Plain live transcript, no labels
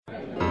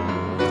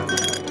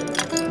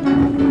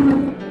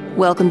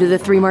Welcome to the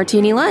Three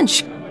Martini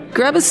Lunch.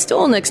 Grab a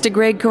stool next to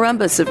Greg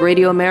Columbus of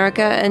Radio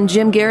America and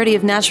Jim Garrity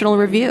of National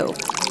Review.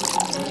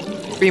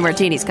 Three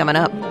Martinis coming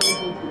up.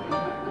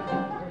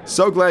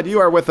 So glad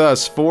you are with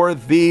us for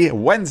the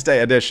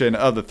Wednesday edition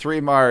of the Three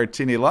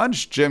Martini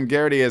Lunch. Jim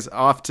Garrity is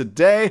off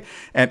today,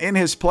 and in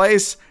his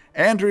place,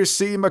 Andrew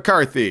C.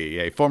 McCarthy,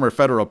 a former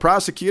federal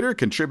prosecutor,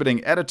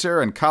 contributing editor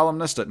and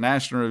columnist at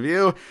National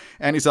Review,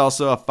 and he's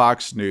also a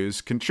Fox News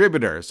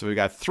contributor. So we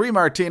got three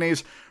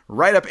martinis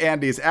right up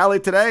Andy's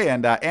alley today.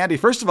 And Andy,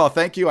 first of all,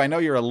 thank you. I know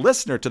you're a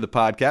listener to the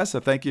podcast, so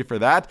thank you for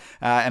that.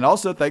 And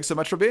also, thanks so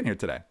much for being here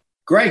today.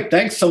 Great.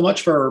 Thanks so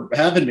much for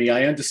having me.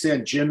 I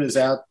understand Jim is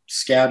out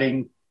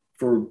scouting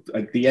for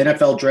the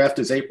NFL draft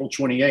is April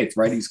 28th,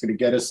 right? He's going to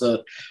get us a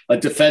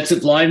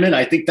defensive lineman.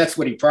 I think that's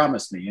what he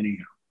promised me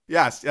anyhow.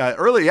 Yes,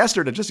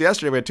 just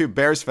yesterday, we had two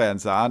Bears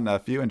fans on.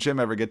 If you and Jim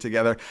ever get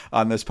together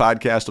on this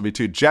podcast, it'll be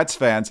two Jets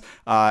fans.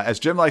 As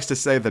Jim likes to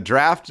say, the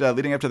draft,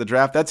 leading up to the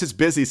draft, that's his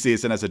busy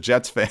season as a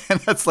Jets fan.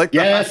 That's like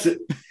yes,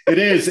 it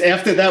is.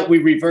 After that, we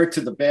revert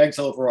to the bags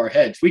over our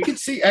heads. We can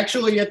see,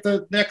 actually, at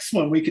the next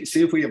one, we can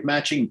see if we have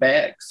matching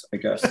bags, I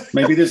guess.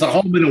 Maybe there's a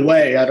home and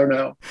away. I don't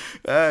know.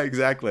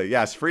 Exactly.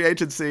 Yes, free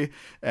agency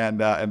and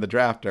the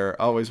draft are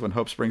always when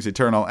hope springs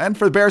eternal. And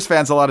for the Bears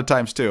fans, a lot of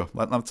times, too.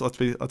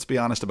 Let's be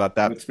honest about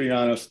that. Let's be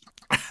honest.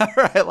 All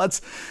right,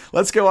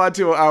 let's go on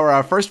to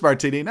our first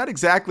martini. Not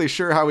exactly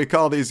sure how we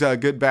call these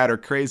good, bad, or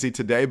crazy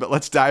today, but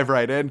let's dive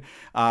right in.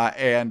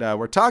 And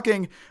we're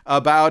talking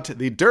about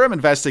the Durham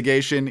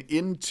investigation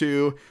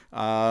into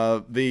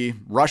the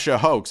Russia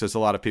hoax, as a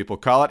lot of people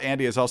call it.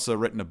 Andy has also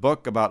written a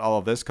book about all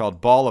of this called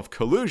Ball of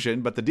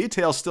Collusion, but the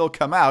details still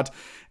come out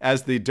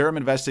as the Durham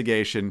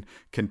investigation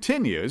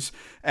continues.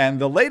 And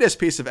the latest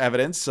piece of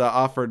evidence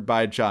offered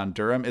by John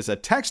Durham is a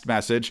text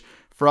message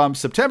from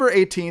September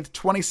 18th,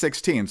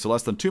 2016, so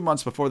less than 2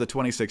 months before the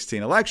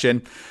 2016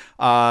 election,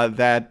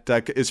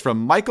 that is from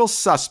Michael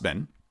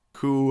Sussman,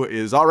 who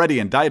is already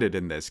indicted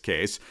in this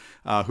case,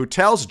 who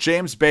tells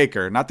James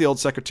Baker, not the old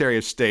Secretary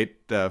of State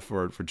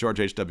for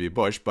George H.W.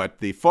 Bush, but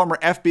the former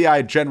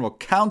FBI General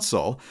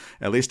Counsel,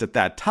 at least at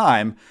that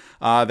time,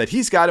 that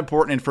he's got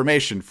important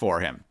information for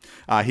him.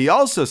 He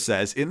also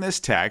says in this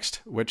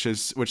text, which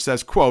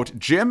says, quote,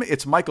 "Jim,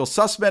 it's Michael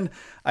Sussman.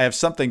 I have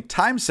something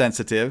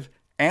time-sensitive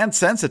and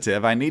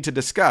sensitive I need to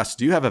discuss.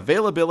 Do you have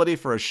availability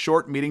for a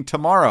short meeting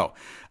tomorrow?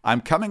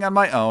 I'm coming on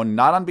my own,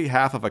 not on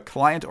behalf of a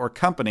client or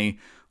company.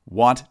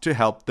 Want to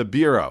help the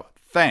Bureau.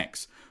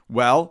 Thanks."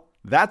 Well,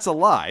 that's a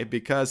lie,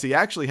 because he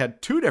actually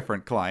had two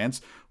different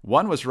clients.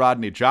 One was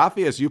Rodney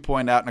Jaffe, as you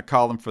point out in a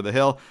column for The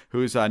Hill,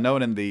 who's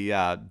known in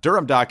the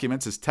Durham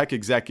documents as Tech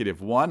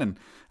Executive One,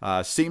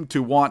 and seemed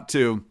to want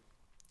to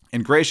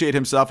ingratiate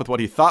himself with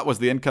what he thought was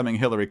the incoming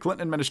Hillary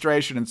Clinton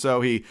administration. And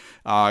so he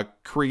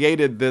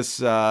created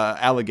this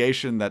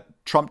allegation that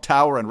Trump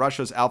Tower and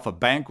Russia's Alpha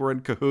Bank were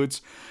in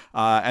cahoots.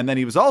 And then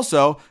he was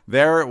also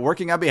there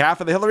working on behalf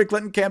of the Hillary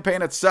Clinton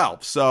campaign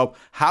itself. So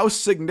how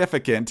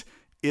significant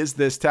is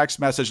this text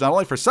message, not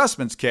only for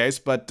Sussman's case,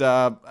 but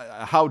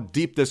how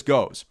deep this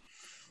goes?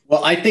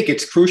 Well, I think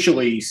it's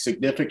crucially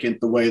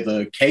significant the way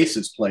the case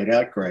is played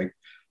out, Greg.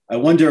 I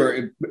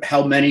wonder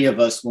how many of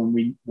us, when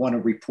we want to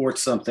report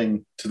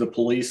something to the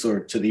police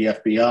or to the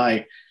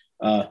FBI,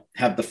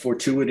 have the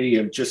fortuity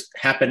of just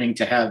happening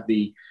to have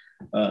the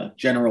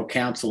general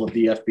counsel of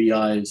the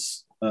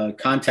FBI's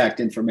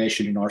contact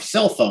information in our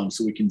cell phone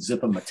so we can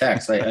zip them a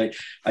text. I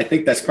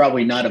think that's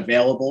probably not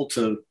available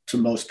to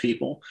most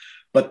people.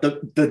 But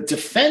the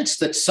defense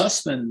that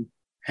Sussman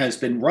has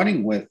been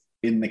running with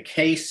in the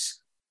case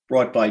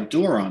brought by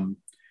Durham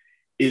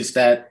is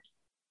that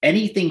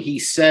anything he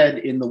said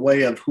in the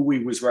way of who he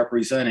was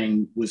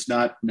representing was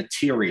not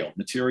material.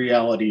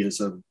 Materiality is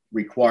a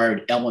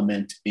required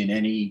element in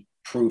any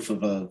proof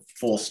of a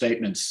false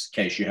statements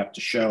case. You have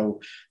to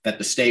show that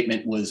the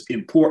statement was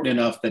important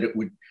enough that it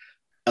would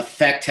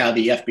affect how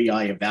the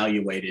FBI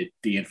evaluated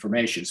the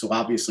information. So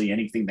obviously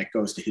anything that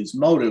goes to his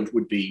motive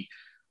would be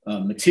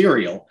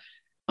material.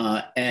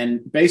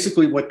 And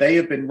basically what they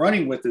have been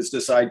running with is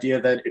this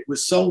idea that it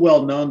was so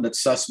well known that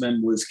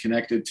Sussman was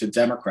connected to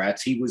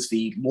Democrats. He was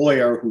the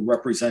lawyer who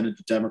represented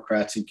the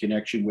Democrats in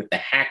connection with the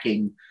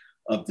hacking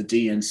of the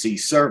DNC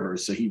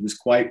servers. So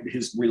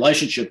his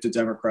relationship to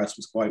Democrats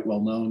was quite well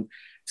known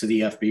to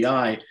the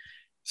FBI.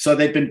 So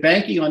they've been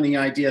banking on the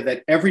idea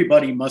that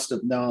everybody must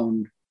have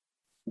known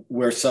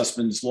where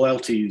Sussman's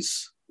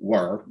loyalties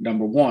were,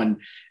 number one.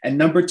 And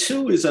number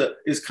two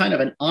is kind of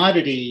an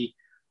oddity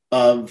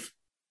of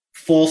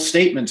false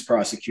statements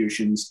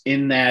prosecutions,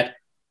 in that,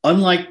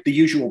 unlike the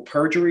usual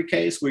perjury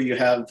case where you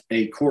have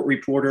a court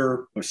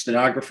reporter or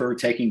stenographer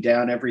taking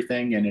down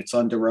everything and it's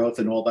under oath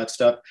and all that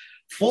stuff,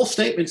 false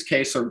statements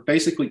case are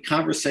basically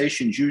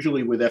conversations,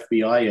 usually with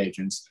FBI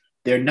agents.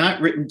 They're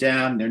not written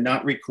down, they're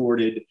not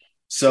recorded.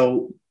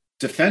 So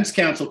defense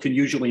counsel can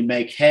usually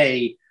make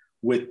hay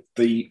with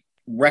the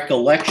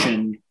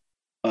recollection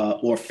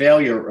or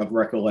failure of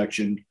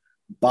recollection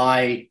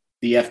by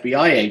the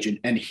FBI agent.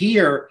 And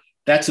here,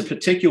 that's a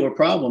particular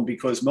problem,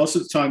 because most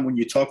of the time when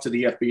you talk to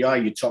the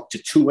FBI, you talk to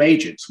two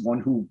agents, one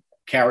who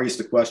carries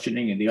the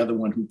questioning and the other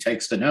one who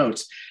takes the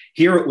notes.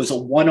 Here it was a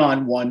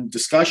one-on-one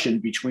discussion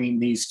between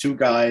these two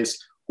guys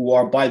who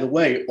are, by the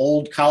way,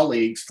 old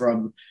colleagues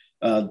from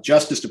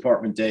Justice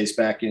Department days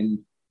back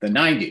in the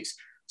 90s.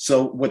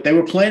 So what they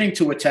were planning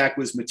to attack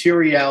was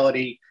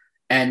materiality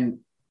and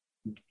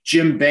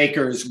Jim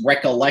Baker's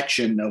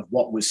recollection of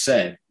what was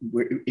said,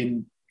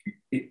 in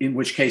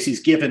which case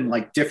he's given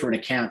like different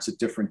accounts at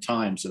different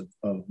times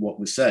of what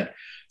was said.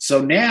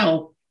 So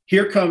now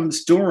here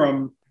comes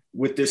Durham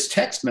with this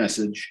text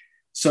message.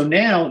 So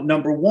now,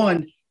 number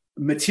one,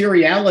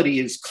 materiality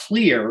is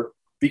clear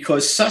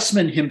because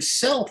Sussman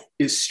himself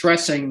is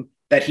stressing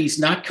that he's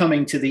not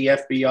coming to the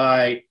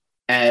FBI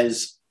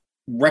as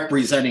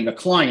representing a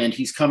client.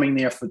 He's coming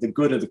there for the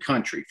good of the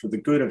country, for the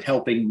good of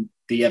helping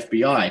the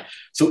FBI.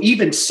 So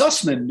even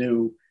Sussman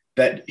knew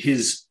that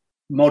his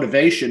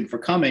motivation for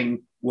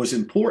coming was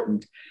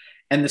important.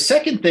 And the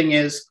second thing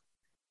is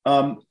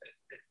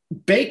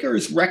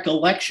Baker's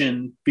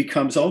recollection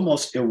becomes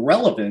almost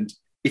irrelevant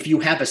if you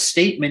have a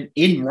statement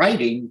in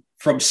writing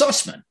from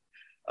Sussman.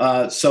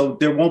 So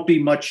there won't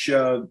be much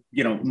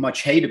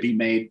hay to be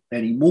made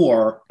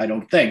anymore, I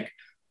don't think,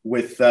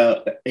 with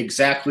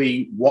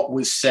exactly what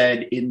was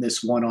said in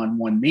this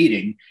one-on-one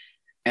meeting.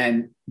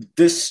 And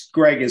this,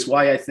 Greg, is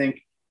why I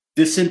think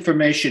this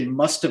information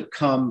must have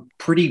come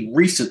pretty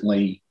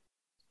recently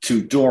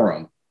to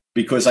Durham,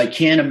 because I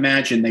can't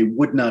imagine they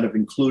would not have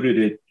included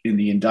it in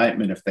the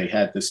indictment if they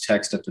had this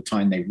text at the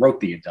time they wrote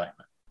the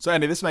indictment. So,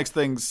 Andy, this makes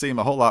things seem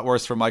a whole lot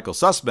worse for Michael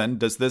Sussman.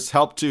 Does this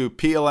help to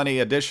peel any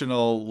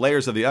additional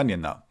layers of the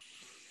onion, though?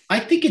 I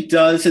think it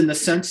does, in the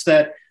sense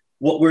that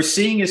what we're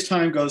seeing as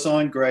time goes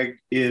on, Greg,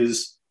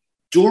 is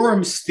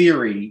Durham's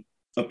theory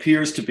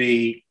appears to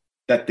be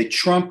that the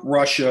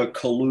Trump-Russia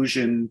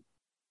collusion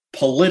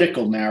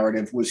political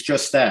narrative was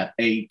just that,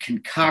 a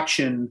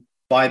concoction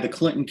by the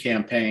Clinton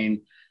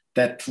campaign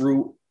that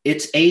through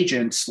its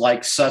agents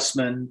like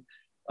Sussman,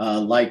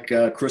 like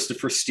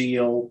Christopher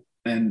Steele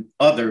and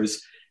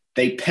others,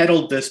 they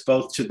peddled this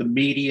both to the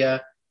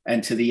media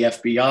and to the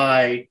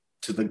FBI,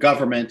 to the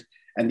government.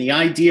 And the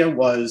idea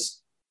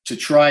was to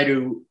try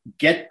to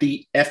get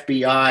the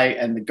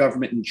FBI and the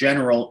government in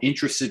general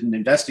interested in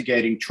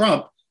investigating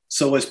Trump.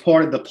 So as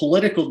part of the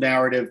political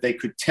narrative, they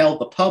could tell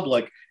the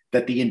public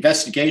that the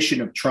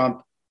investigation of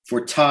Trump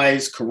for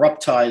ties,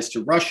 corrupt ties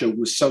to Russia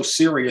was so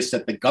serious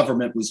that the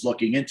government was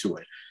looking into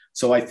it.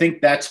 So I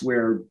think that's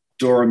where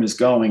Durham is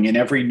going. And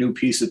every new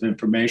piece of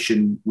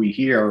information we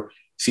hear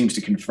seems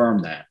to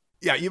confirm that.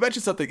 Yeah, you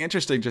mentioned something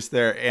interesting just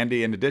there,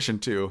 Andy, in addition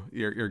to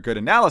your good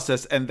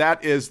analysis, and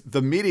that is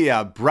the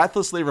media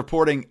breathlessly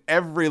reporting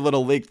every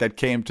little leak that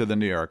came to the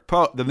New York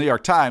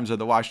Times or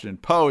the Washington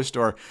Post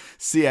or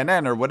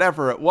CNN or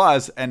whatever it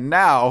was. And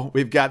now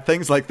we've got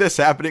things like this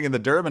happening in the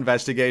Durham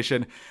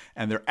investigation,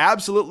 and they're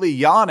absolutely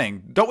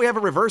yawning. Don't we have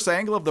a reverse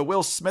angle of the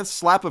Will Smith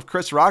slap of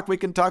Chris Rock we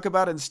can talk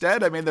about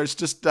instead? I mean, there's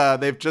just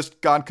they've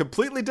just gone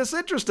completely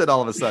disinterested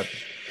all of a sudden.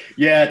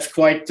 Yeah, it's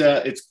quite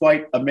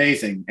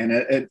amazing.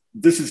 And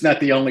this is not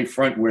the only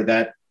front where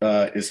that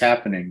is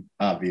happening,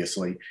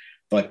 obviously,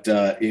 but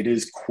it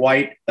is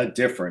quite a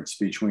difference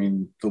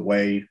between the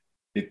way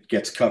it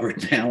gets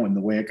covered now and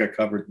the way it got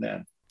covered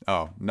then.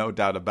 Oh, no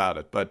doubt about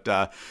it. But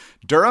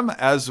Durham,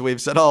 as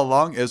we've said all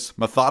along, is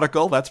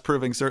methodical. That's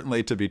proving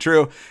certainly to be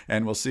true.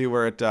 And we'll see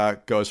where it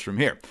goes from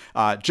here.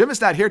 Jim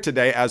is not here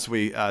today, as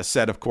we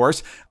said, of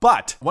course.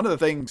 But one of the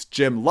things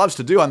Jim loves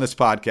to do on this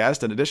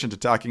podcast, in addition to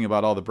talking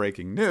about all the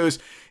breaking news,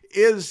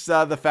 is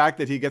the fact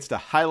that he gets to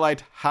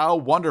highlight how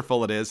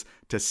wonderful it is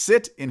to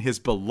sit in his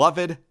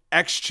beloved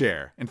X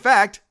chair. In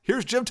fact,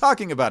 here's Jim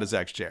talking about his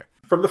X chair.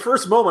 From the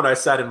first moment I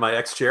sat in my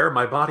X chair,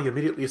 my body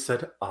immediately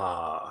said,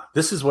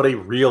 this is what a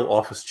real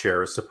office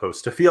chair is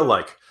supposed to feel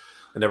like.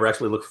 I never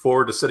actually looked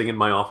forward to sitting in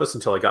my office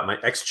until I got my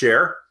X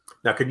chair.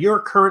 Now, can your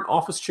current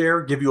office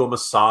chair give you a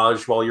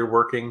massage while you're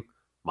working?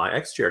 My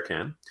X chair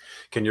can.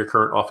 Can your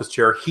current office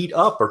chair heat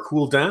up or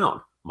cool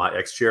down? My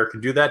X chair can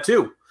do that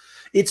too.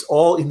 It's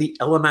all in the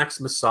Elemax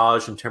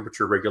massage and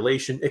temperature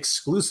regulation,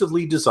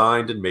 exclusively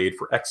designed and made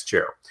for X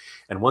chair.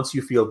 And once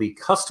you feel the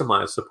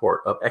customized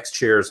support of X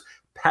chair's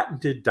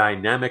patented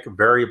dynamic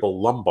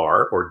variable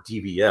lumbar, or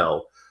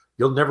DVL,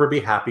 you'll never be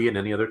happy in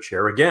any other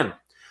chair again.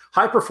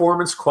 High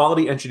performance,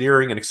 quality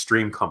engineering, and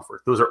extreme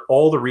comfort. Those are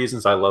all the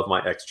reasons I love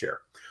my X chair.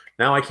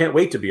 Now I can't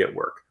wait to be at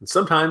work. And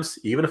sometimes,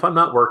 even if I'm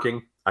not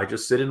working, I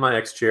just sit in my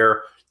X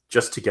chair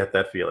just to get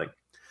that feeling.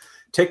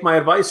 Take my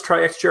advice,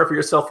 try X chair for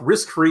yourself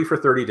risk-free for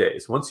 30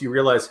 days. Once you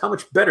realize how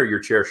much better your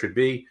chair should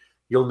be,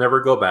 you'll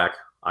never go back,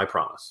 I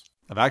promise.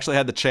 I've actually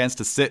had the chance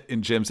to sit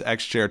in Jim's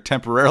X chair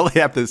temporarily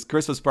at this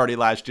Christmas party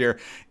last year.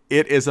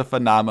 It is a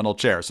phenomenal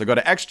chair. So go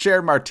to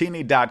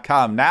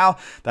xchairmartini.com now.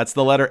 That's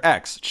the letter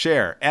X,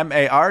 chair,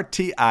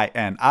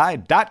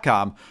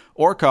 MARTINI.com,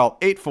 or call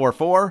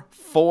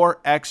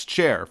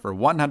 844-4XChair for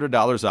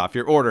 $100 off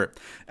your order.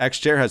 X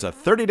Chair has a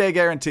 30-day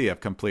guarantee of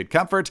complete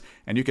comfort,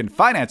 and you can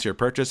finance your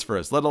purchase for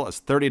as little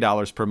as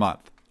 $30 per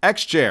month.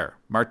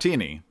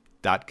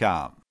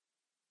 xchairmartini.com.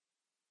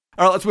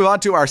 All right, let's move on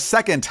to our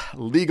second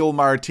legal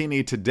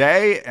martini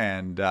today.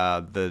 And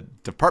the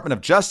Department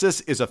of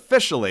Justice is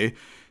officially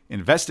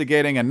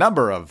investigating a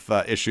number of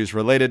issues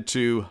related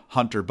to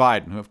Hunter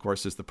Biden, who, of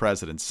course, is the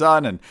president's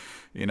son. And,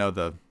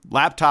 the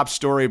laptop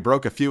story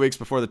broke a few weeks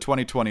before the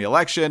 2020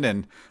 election.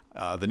 And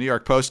the New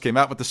York Post came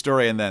out with the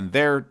story, and then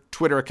their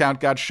Twitter account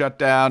got shut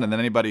down. And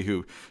then anybody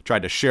who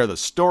tried to share the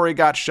story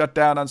got shut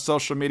down on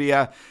social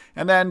media.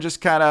 And then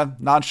just kind of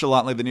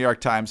nonchalantly, the New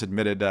York Times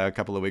admitted a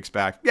couple of weeks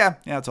back, yeah,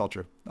 it's all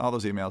true. All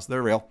those emails,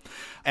 they're real.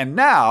 And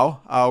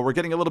now we're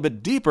getting a little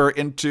bit deeper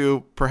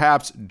into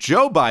perhaps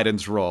Joe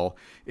Biden's role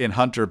in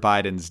Hunter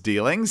Biden's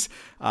dealings.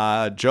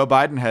 Joe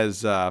Biden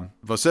has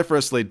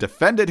vociferously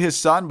defended his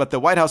son, but the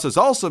White House has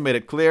also made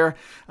it clear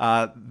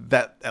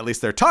that at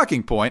least their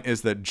talking point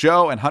is that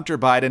Joe and Hunter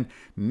Biden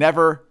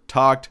never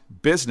talked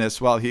business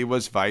while he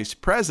was vice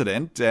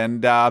president.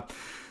 And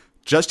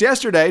just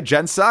yesterday,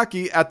 Jen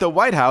Psaki at the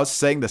White House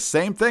saying the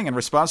same thing in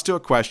response to a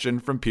question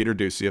from Peter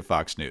Doocy of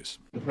Fox News.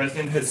 The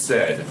president has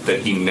said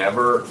that he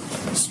never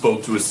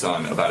spoke to his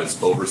son about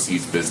his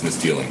overseas business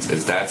dealings.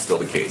 Is that still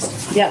the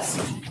case? Yes.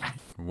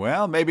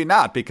 Well, maybe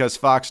not, because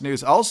Fox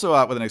News also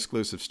out with an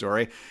exclusive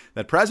story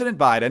that President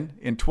Biden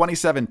in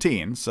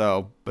 2017,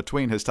 so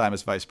between his time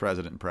as vice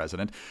president and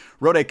president,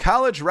 wrote a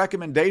college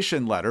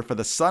recommendation letter for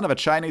the son of a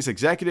Chinese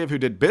executive who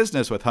did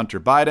business with Hunter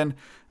Biden,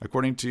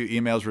 according to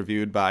emails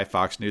reviewed by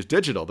Fox News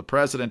Digital. The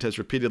president has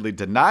repeatedly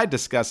denied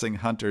discussing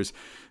Hunter's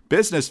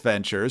business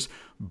ventures,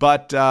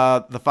 but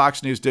the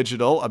Fox News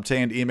Digital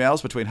obtained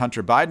emails between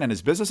Hunter Biden and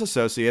his business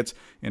associates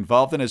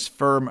involved in his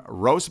firm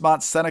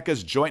Rosemont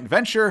Seneca's joint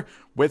venture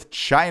with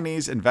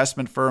Chinese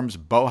investment firms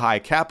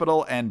Bohai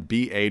Capital and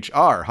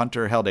BHR.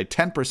 Hunter held a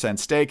 10%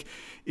 stake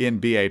in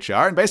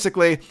BHR, and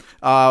basically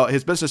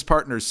his business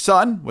partner's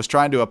son was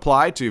trying to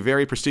apply to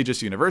very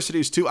prestigious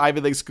universities, 2 Ivy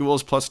League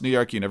schools plus New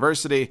York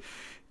University.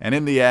 And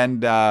in the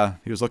end,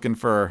 he was looking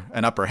for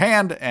an upper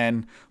hand,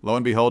 and lo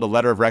and behold, a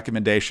letter of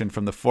recommendation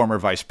from the former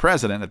vice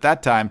president at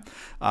that time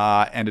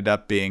ended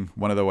up being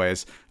one of the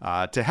ways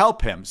to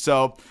help him.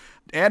 So,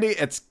 Andy,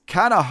 it's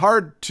kind of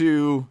hard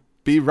to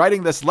be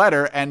writing this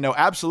letter and know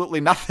absolutely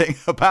nothing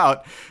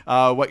about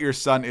what your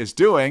son is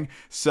doing.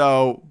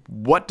 So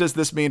what does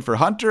this mean for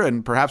Hunter?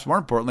 And perhaps more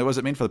importantly, what does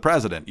it mean for the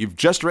president? You've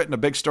just written a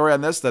big story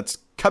on this that's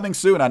coming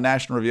soon on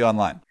National Review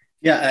Online.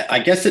 Yeah, I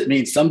guess it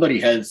means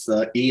somebody has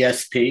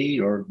ESP,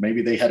 or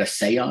maybe they had a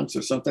seance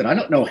or something. I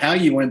don't know how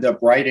you end up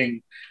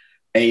writing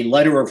a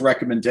letter of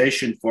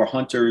recommendation for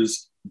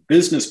Hunter's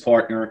business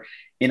partner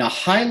in a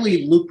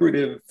highly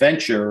lucrative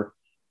venture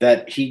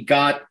that he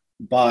got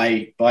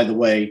by the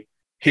way,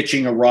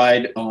 hitching a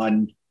ride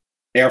on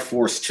Air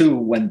Force Two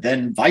when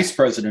then Vice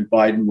President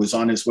Biden was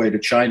on his way to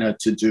China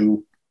to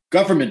do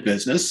government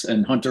business,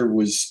 and Hunter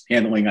was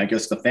handling, I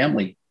guess, the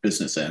family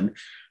business end.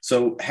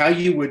 So how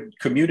you would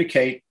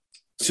communicate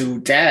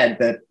to dad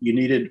that you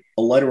needed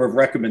a letter of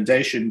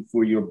recommendation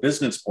for your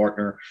business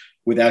partner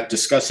without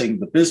discussing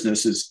the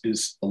business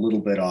is a little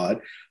bit odd.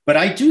 But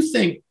I do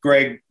think,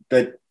 Greg,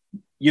 that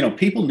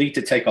people need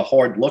to take a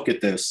hard look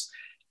at this.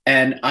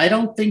 And I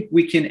don't think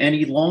we can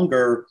any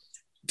longer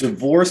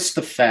divorce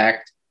the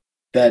fact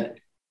that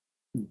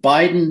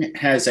Biden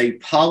has a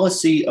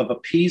policy of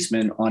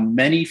appeasement on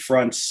many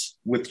fronts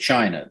with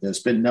China.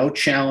 There's been no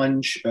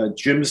challenge.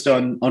 Jim's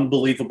done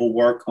unbelievable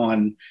work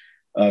on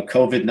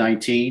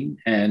COVID-19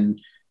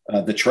 and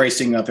the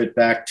tracing of it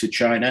back to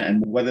China.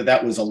 And whether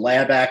that was a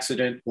lab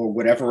accident or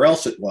whatever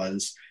else it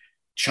was,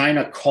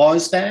 China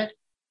caused that.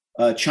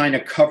 China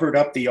covered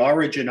up the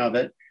origin of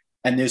it,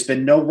 and there's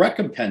been no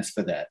recompense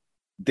for that.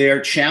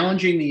 They're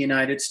challenging the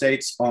United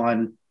States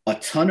on a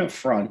ton of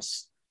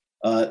fronts.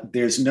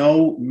 There's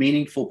no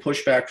meaningful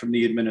pushback from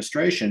the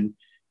administration.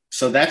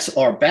 So that's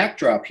our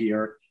backdrop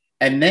here.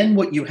 And then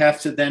what you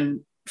have to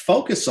then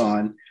focus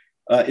on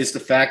is the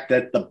fact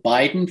that the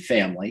Biden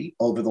family,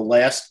 over the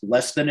last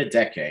less than a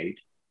decade,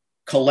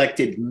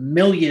 collected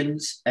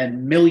millions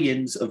and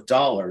millions of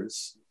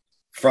dollars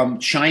from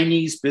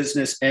Chinese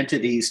business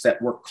entities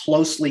that were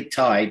closely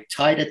tied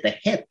at the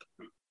hip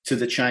to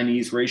the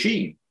Chinese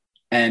regime.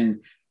 And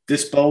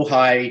this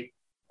Bohai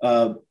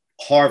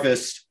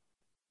harvest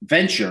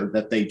venture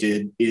that they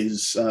did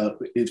is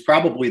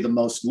probably the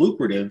most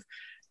lucrative.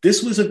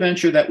 This was a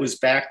venture that was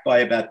backed by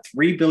about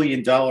 $3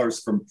 billion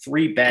from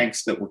 3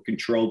 banks that were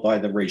controlled by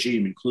the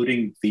regime,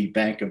 including the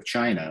Bank of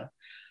China.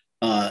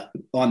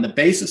 On the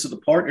basis of the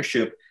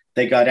partnership,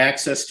 they got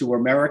access to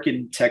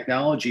American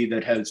technology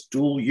that has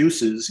dual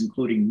uses,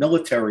 including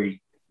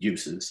military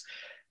uses.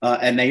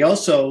 And they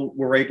also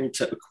were able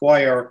to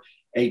acquire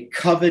a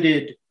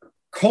coveted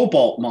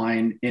cobalt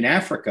mine in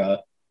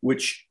Africa,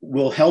 which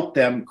will help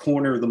them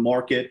corner the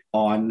market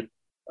on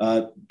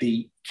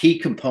the key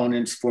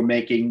components for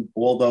making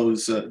all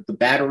those, the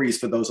batteries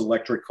for those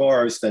electric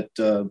cars that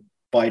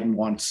Biden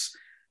wants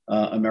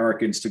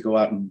Americans to go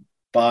out and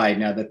buy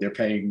now that they're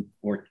paying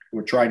or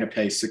trying to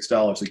pay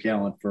 $6 a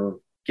gallon for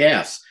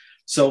gas.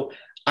 So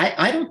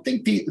I don't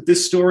think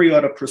this story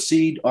ought to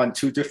proceed on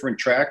 2 different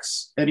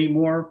tracks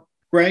anymore,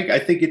 Greg. I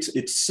think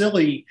it's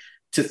silly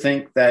to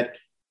think that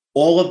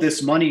all of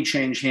this money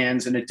changed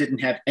hands and it didn't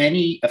have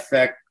any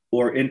effect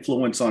or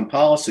influence on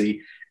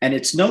policy. And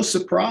it's no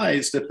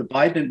surprise that the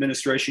Biden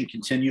administration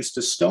continues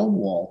to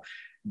stonewall.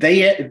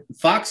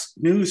 Fox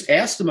News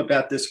asked them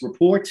about this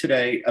report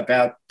today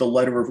about the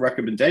letter of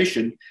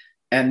recommendation,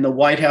 and the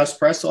White House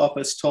press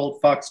office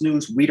told Fox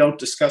News, we don't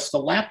discuss the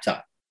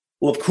laptop.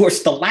 Well, of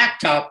course, the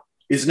laptop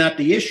is not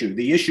the issue.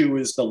 The issue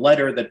is the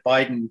letter that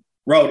Biden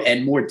wrote,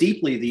 and more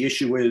deeply, the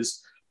issue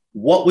is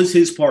what was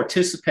his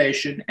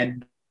participation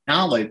and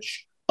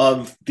knowledge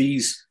of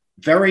these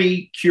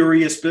very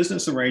curious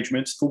business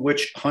arrangements for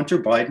which Hunter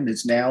Biden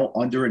is now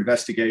under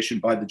investigation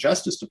by the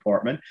Justice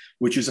Department,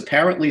 which is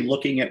apparently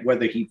looking at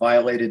whether he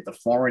violated the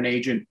Foreign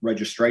Agent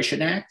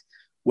Registration Act,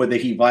 whether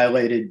he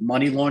violated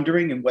money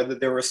laundering, and whether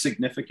there were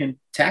significant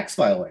tax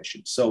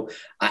violations. So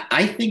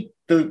I think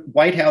the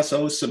White House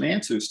owes some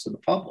answers to the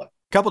public.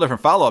 A couple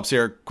different follow-ups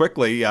here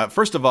quickly.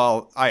 First of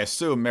all, I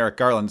assume Merrick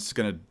Garland's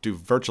going to do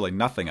virtually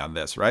nothing on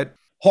this, right?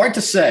 Hard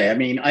to say. I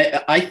mean,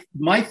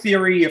 my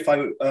theory,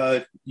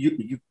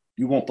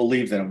 you won't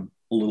believe that I'm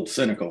a little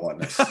cynical on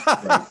this,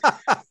 right?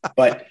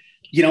 But,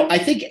 I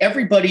think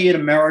everybody in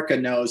America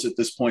knows at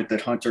this point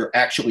that Hunter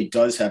actually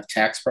does have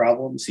tax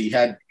problems. He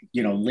had,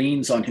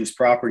 liens on his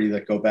property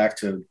that go back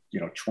to,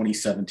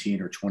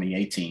 2017 or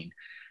 2018.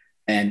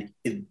 And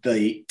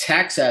the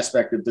tax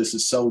aspect of this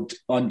is so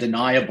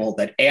undeniable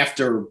that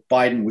after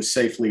Biden was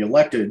safely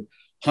elected,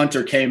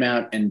 Hunter came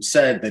out and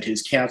said that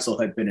his counsel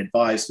had been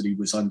advised that he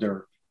was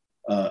under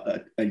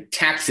a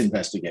tax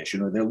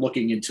investigation, or they're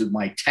looking into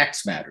my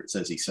tax matters,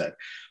 as he said.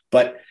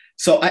 But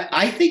so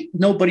I think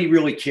nobody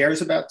really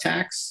cares about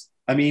tax.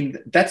 I mean,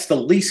 that's the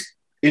least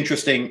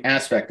interesting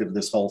aspect of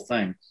this whole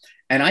thing.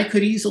 And I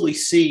could easily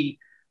see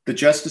the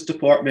Justice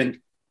Department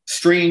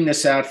stringing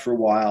this out for a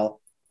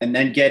while and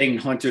then getting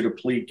Hunter to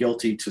plead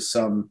guilty to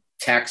some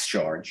tax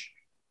charge,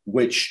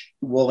 which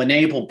will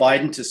enable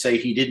Biden to say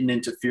he didn't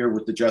interfere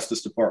with the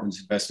Justice Department's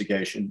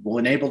investigation, will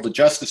enable the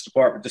Justice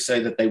Department to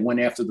say that they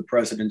went after the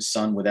president's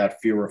son without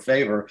fear or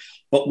favor,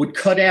 but would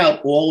cut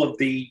out all of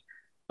the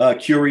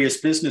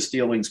curious business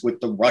dealings with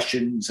the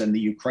Russians and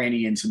the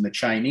Ukrainians and the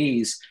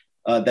Chinese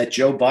that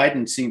Joe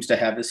Biden seems to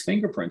have his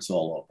fingerprints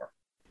all over.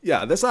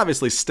 Yeah, this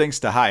obviously stinks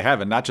to high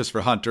heaven, not just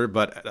for Hunter,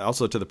 but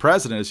also to the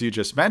president, as you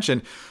just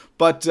mentioned.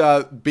 But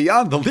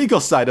beyond the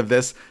legal side of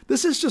this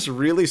is just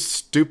really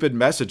stupid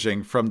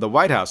messaging from the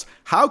White House.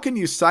 How can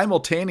you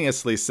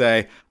simultaneously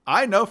say,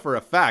 I know for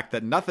a fact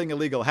that nothing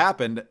illegal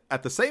happened,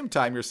 at the same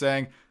time you're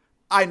saying,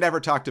 I never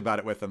talked about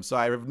it with them, so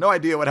I have no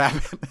idea what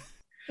happened?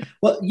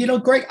 Well,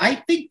 Greg, I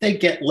think they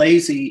get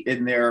lazy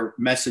in their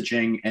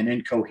messaging and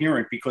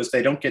incoherent because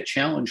they don't get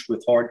challenged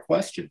with hard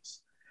questions.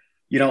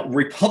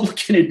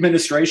 Republican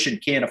administration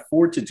can't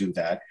afford to do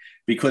that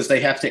because they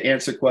have to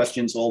answer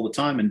questions all the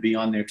time and be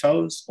on their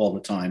toes all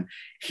the time.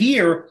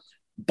 Here,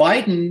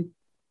 Biden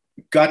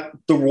got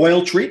the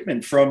royal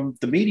treatment from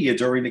the media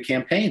during the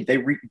campaign.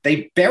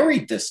 They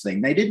buried this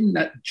thing. They didn't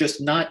just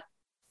not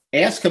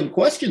ask him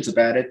questions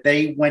about it.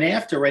 They went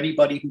after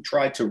anybody who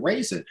tried to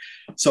raise it.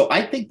 So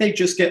I think they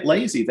just get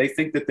lazy. They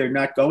think that they're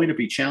not going to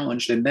be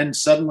challenged. And then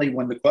suddenly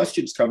when the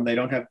questions come, they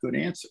don't have good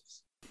answers.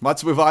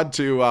 Let's move on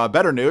to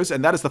better news,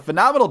 and that is the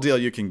phenomenal deal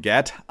you can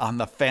get on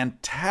the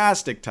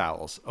fantastic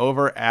towels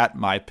over at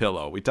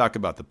MyPillow. We talk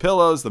about the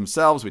pillows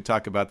themselves. We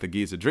talk about the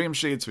Giza Dream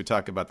Sheets. We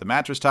talk about the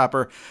mattress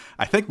topper.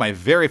 I think my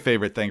very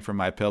favorite thing from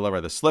MyPillow are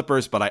the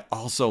slippers, but I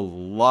also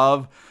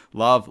love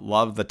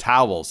the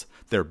towels.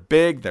 They're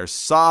big, they're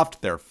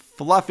soft, they're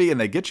fluffy, and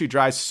they get you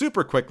dry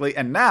super quickly.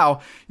 And now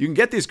you can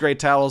get these great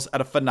towels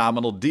at a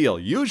phenomenal deal.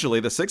 Usually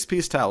the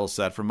 6-piece towel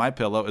set from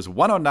MyPillow is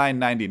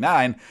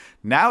 $109.99.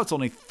 Now it's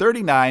only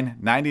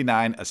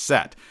 $39.99 a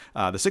set.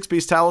 The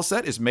 6-piece towel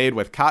set is made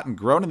with cotton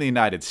grown in the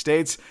United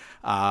States.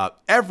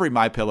 Every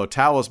MyPillow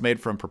towel is made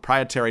from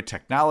proprietary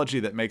technology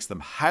that makes them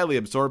highly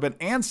absorbent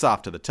and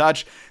soft to the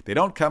touch. They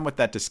don't come with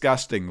that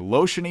disgusting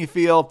lotiony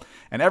feel.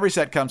 And every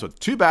set comes with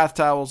 2 bath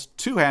towels,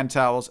 2 hand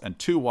towels, and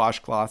 2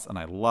 washcloths, and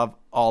I love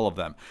all of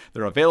them.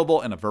 They're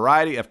available in a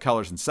variety of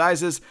colors and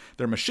sizes.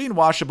 They're machine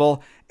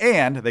washable,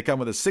 and they come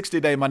with a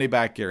 60-day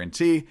money-back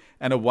guarantee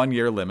and a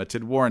 1-year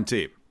limited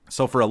warranty.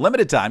 So for a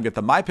limited time, get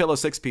the MyPillow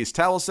 6-piece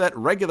towel set,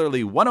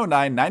 regularly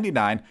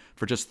 $109.99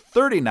 for just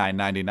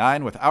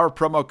 $39.99 with our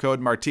promo code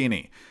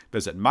Martini.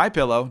 Visit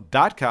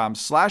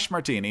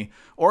MyPillow.com/Martini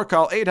or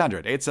call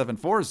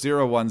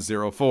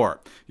 800-874-0104.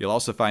 You'll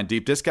also find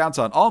deep discounts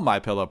on all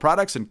MyPillow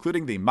products,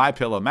 including the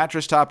MyPillow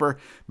mattress topper,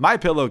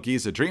 MyPillow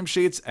Giza Dream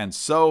Sheets, and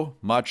so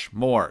much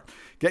more.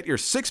 Get your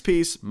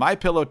 6-piece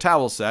MyPillow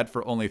towel set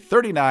for only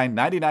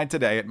 $39.99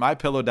 today at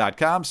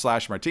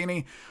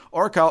MyPillow.com/Martini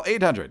or call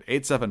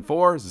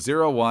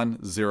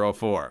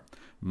 800-874-0104.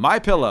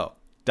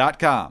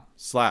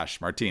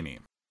 MyPillow.com/Martini.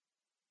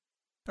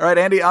 All right,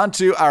 Andy, on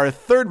to our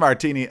third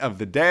martini of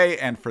the day.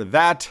 And for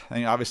that,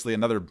 obviously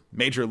another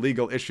major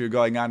legal issue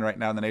going on right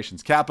now in the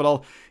nation's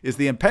capital is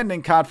the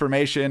impending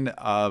confirmation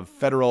of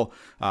federal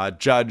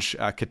Judge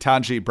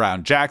Ketanji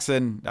Brown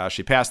Jackson.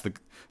 She passed the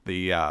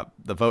The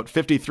vote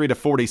 53 to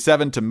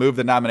 47 to move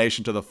the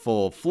nomination to the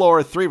full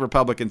floor. 3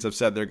 Republicans have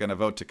said they're going to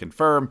vote to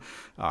confirm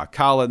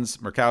Collins,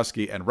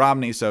 Murkowski, and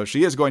Romney. So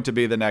she is going to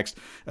be the next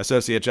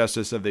Associate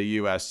Justice of the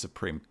U.S.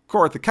 Supreme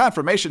Court. The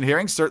confirmation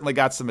hearing certainly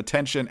got some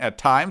attention at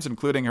times,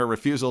 including her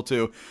refusal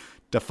to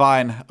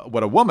define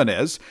what a woman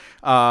is.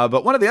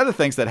 But one of the other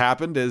things that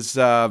happened is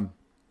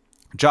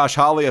Josh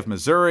Hawley of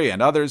Missouri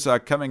and others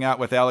coming out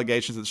with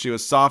allegations that she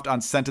was soft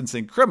on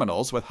sentencing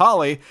criminals. With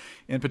Hawley,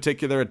 in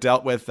particular, it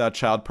dealt with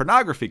child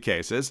pornography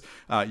cases.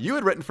 You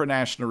had written for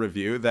National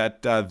Review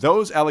that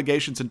those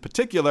allegations in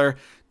particular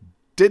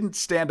didn't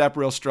stand up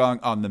real strong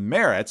on the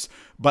merits,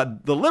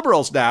 but the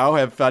liberals now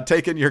have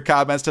taken your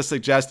comments to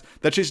suggest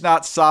that she's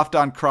not soft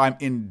on crime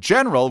in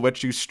general,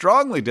 which you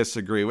strongly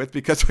disagree with,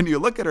 because when you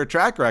look at her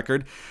track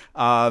record,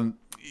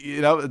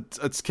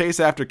 it's case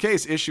after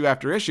case, issue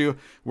after issue,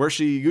 where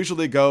she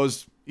usually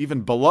goes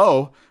even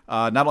below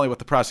not only what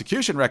the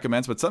prosecution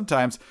recommends, but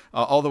sometimes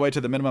all the way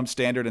to the minimum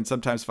standard, and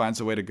sometimes finds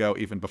a way to go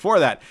even before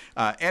that.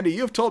 Andy,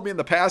 you've told me in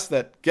the past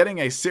that getting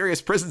a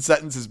serious prison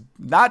sentence is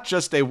not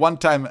just a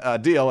one-time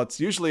deal. It's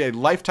usually a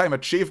lifetime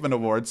achievement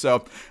award.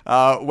 So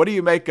what do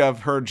you make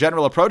of her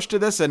general approach to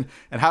this and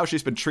how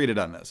she's been treated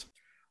on this?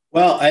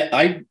 Well,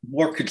 I'm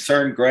more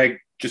concerned, Greg,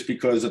 just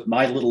because of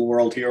my little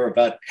world here,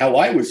 about how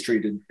I was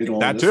treated in all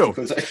that this. Too.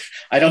 Because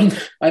I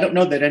don't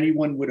know that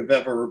anyone would have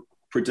ever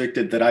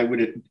predicted that I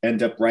would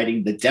end up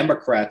writing the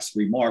Democrats'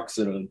 remarks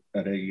at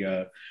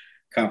a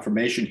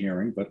confirmation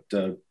hearing. But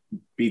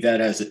be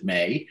that as it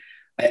may,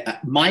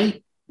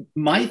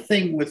 my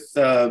thing with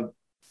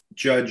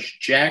Judge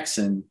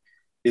Jackson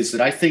is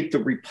that I think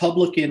the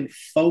Republican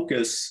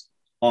focus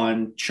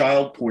on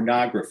child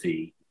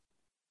pornography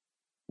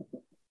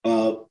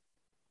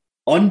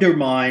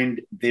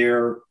undermined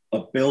their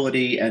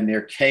ability and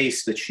their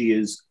case that she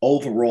is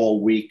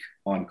overall weak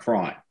on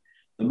crime.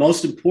 The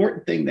most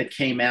important thing that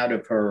came out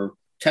of her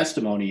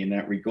testimony in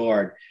that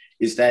regard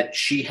is that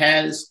she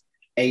has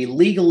a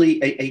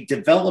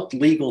developed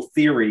legal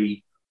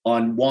theory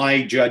on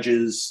why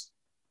judges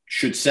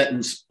should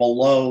sentence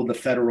below the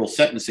federal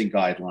sentencing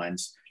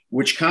guidelines,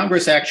 which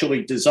Congress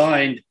actually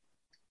designed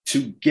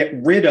to get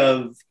rid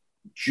of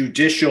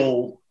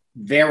judicial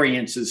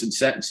variances in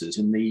sentences.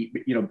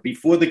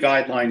 Before the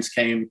guidelines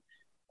came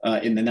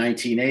in the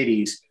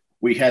 1980s,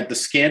 we had the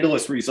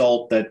scandalous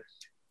result that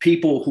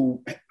people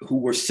who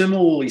were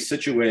similarly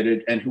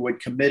situated and who had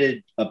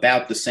committed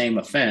about the same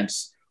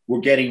offense were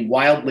getting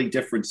wildly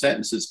different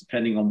sentences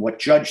depending on what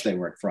judge they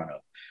were in front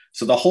of.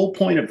 So the whole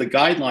point of the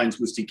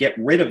guidelines was to get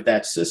rid of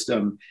that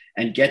system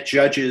and get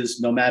judges,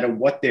 no matter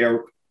what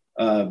their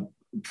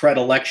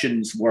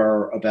predilections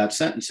were about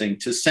sentencing,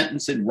 to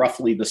sentence in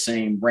roughly the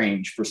same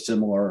range for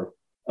similar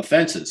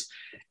offenses.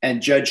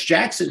 And Judge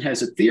Jackson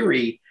has a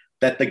theory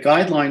that the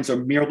guidelines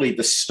are merely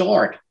the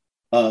start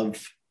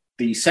of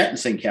the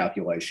sentencing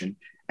calculation.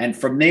 And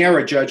from there,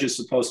 a judge is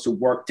supposed to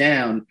work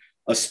down,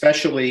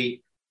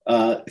 especially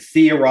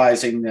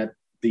theorizing that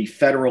the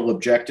federal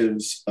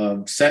objectives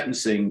of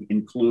sentencing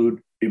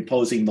include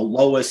imposing the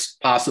lowest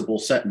possible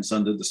sentence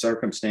under the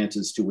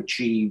circumstances to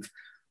achieve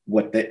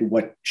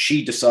what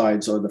she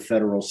decides are the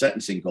federal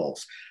sentencing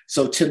goals.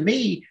 So to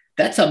me,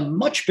 that's a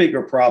much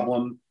bigger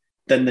problem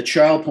than the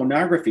child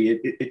pornography.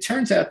 It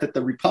turns out that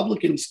the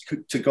Republicans,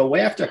 to go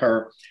after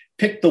her,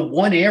 picked the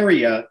one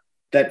area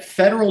that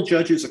federal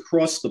judges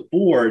across the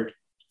board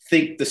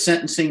think the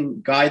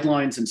sentencing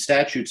guidelines and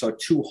statutes are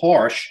too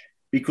harsh,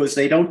 because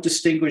they don't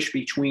distinguish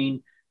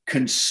between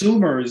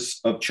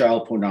consumers of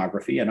child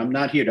pornography. And I'm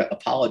not here to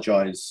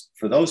apologize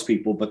for those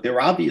people, but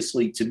they're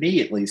obviously, to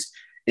me at least,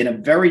 in a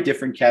very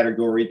different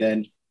category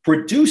than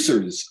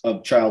producers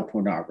of child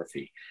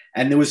pornography.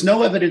 And there was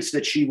no evidence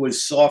that she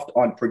was soft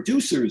on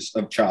producers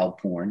of child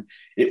porn.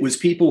 It was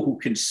people who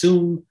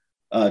consume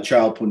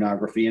child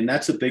pornography. And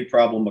that's a big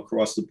problem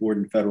across the board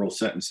in federal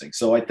sentencing.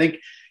 So I think,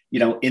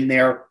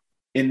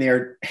 in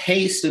their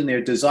haste and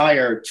their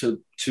desire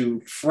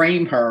to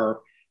frame her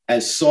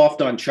as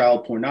soft on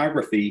child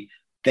pornography,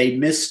 they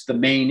missed the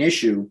main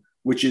issue,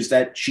 which is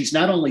that she's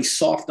not only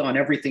soft on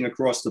everything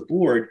across the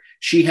board,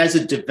 she has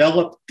a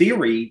developed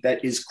theory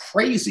that is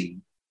crazy,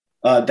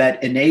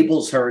 that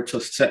enables her to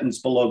sentence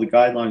below the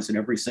guidelines in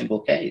every single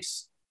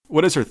case.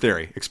 What is her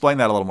theory? Explain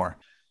that a little more.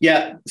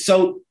 Yeah.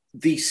 So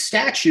the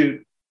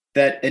statute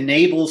that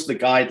enables the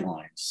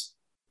guidelines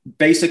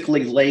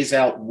basically lays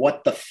out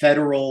what the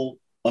federal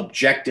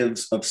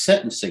objectives of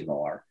sentencing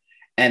are.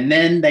 And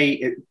then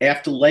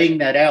after laying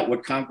that out,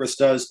 what Congress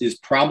does is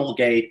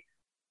promulgate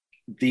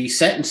the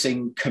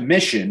Sentencing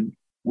Commission,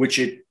 which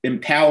it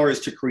empowers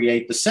to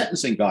create the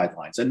sentencing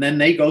guidelines. And then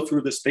they go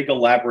through this big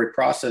elaborate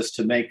process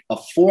to make a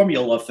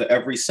formula for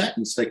every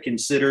sentence that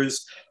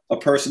considers a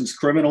person's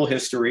criminal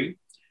history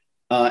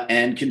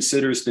and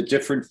considers the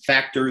different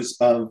factors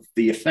of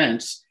the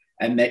offense.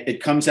 And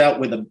it comes out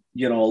with a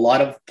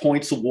lot of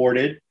points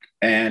awarded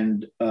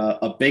and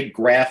a big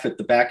graph at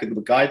the back of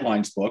the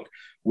guidelines book,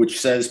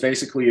 which says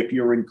basically if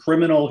you're in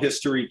criminal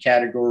history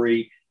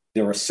category,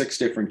 there are 6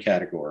 different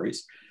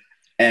categories.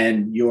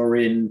 And you're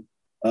in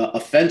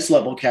offense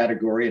level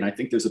category, and I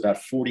think there's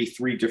about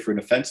 43 different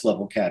offense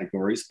level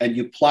categories, and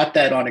you plot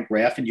that on a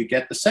graph and you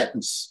get the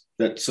sentence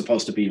that's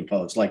supposed to be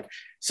imposed, like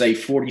say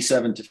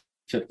 47 to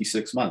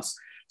 56 months.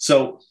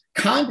 So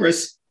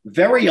Congress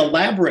very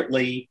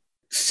elaborately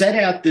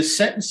set out this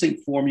sentencing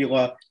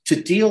formula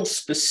to deal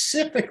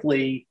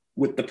specifically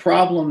with the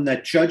problem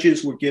that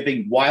judges were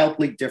giving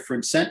wildly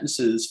different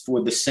sentences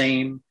for the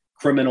same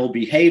criminal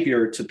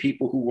behavior to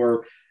people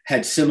who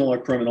had similar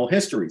criminal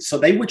histories. So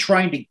they were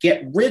trying to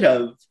get rid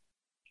of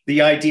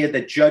the idea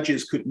that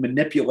judges could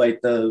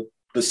manipulate the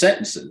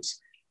sentences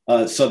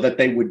so that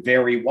they would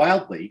vary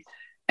wildly.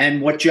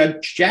 And what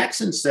Judge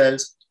Jackson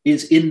says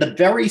is in the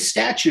very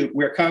statute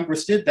where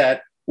Congress did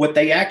that, what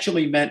they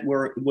actually meant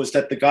was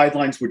that the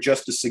guidelines were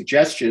just a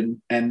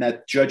suggestion and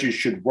that judges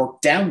should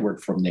work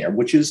downward from there,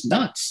 which is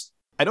nuts.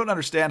 I don't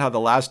understand how the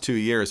last 2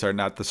 years are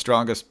not the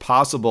strongest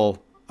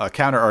possible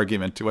counter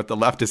argument to what the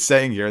left is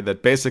saying here,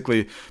 that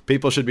basically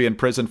people should be in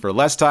prison for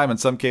less time, in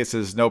some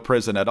cases no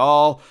prison at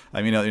all.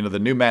 I mean, the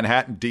New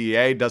Manhattan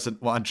DEA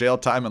doesn't want jail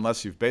time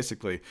unless you've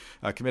basically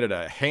committed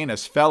a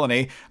heinous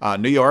felony.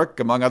 New York,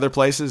 among other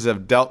places,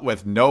 have dealt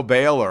with no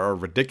bail or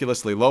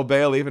ridiculously low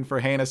bail even for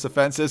heinous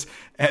offenses.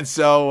 And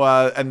so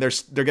and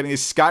they're getting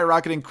these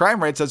skyrocketing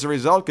crime rates as a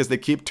result because they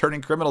keep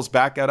turning criminals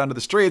back out onto the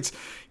streets,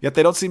 yet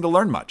they don't seem to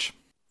learn much.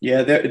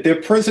 Yeah,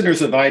 they're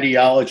prisoners of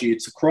ideology.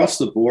 It's across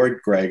the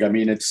board, Greg. I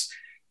mean,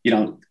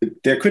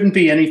 there couldn't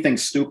be anything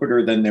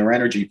stupider than their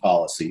energy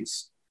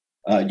policies.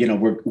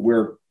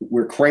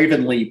 We're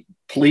cravenly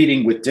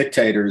pleading with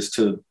dictators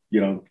to,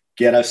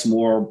 get us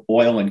more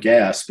oil and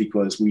gas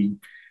because the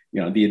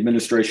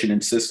administration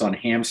insists on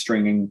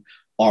hamstringing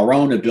our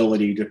own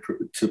ability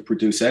to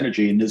produce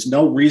energy. And there's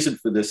no reason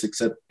for this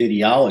except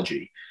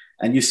ideology.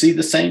 And you see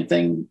the same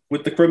thing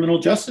with the criminal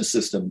justice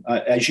system.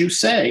 As you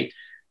say,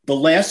 the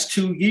last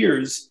 2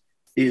 years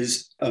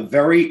is a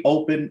very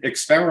open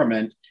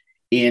experiment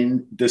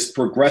in this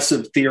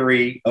progressive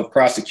theory of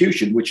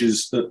prosecution, which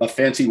is a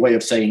fancy way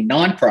of saying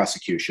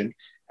non-prosecution.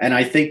 And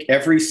I think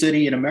every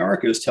city in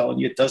America is telling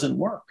you it doesn't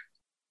work.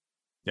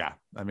 Yeah.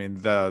 I mean,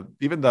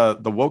 even the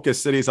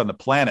wokest cities on the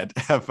planet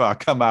have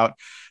come out.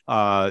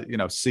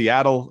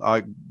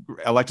 Seattle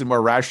elected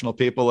more rational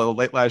people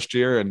late last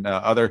year, and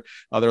other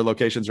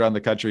locations around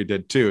the country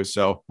did too.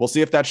 So we'll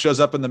see if that shows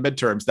up in the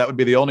midterms. That would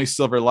be the only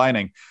silver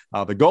lining.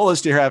 The goal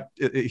is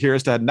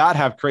to not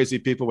have crazy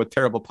people with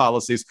terrible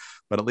policies,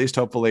 but at least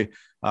hopefully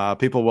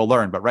people will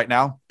learn. But right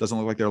now, it doesn't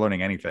look like they're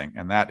learning anything,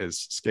 and that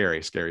is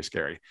scary, scary,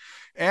 scary.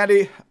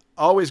 Andy,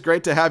 always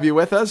great to have you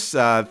with us.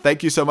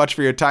 Thank you so much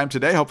for your time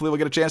today. Hopefully we'll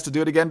get a chance to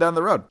do it again down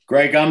the road.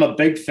 Greg, I'm a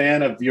big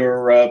fan of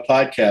your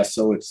podcast,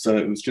 so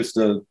it was just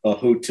a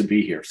hoot to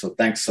be here. So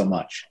thanks so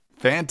much.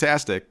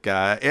 Fantastic.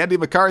 Andy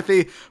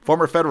McCarthy,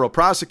 former federal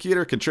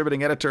prosecutor,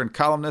 contributing editor and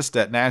columnist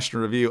at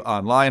National Review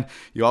Online.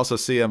 You also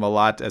see him a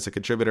lot as a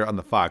contributor on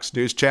the Fox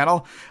News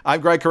Channel.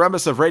 I'm Greg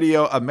Corombos of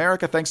Radio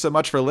America. Thanks so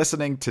much for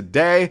listening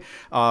today.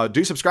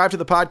 Do subscribe to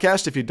the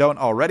podcast if you don't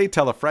already.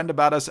 Tell a friend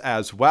about us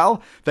as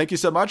well. Thank you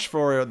so much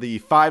for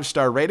the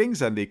 5-star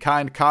ratings and the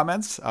kind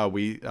comments.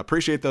 We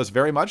appreciate those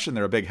very much, and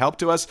they're a big help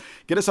to us.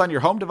 Get us on your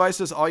home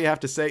devices. All you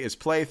have to say is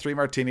play 3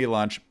 Martini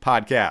Lunch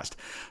podcast.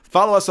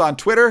 Follow us on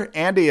Twitter.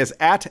 Andy is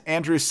at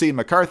Andrew C.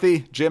 McCarthy.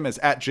 Jim is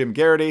at Jim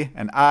Garrity.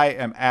 And I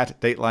am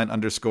at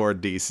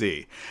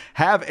Dateline_DC.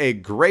 Have a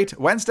great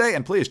Wednesday,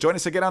 and please join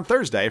us again on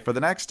Thursday for the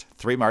next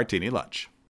 3 Martini Lunch.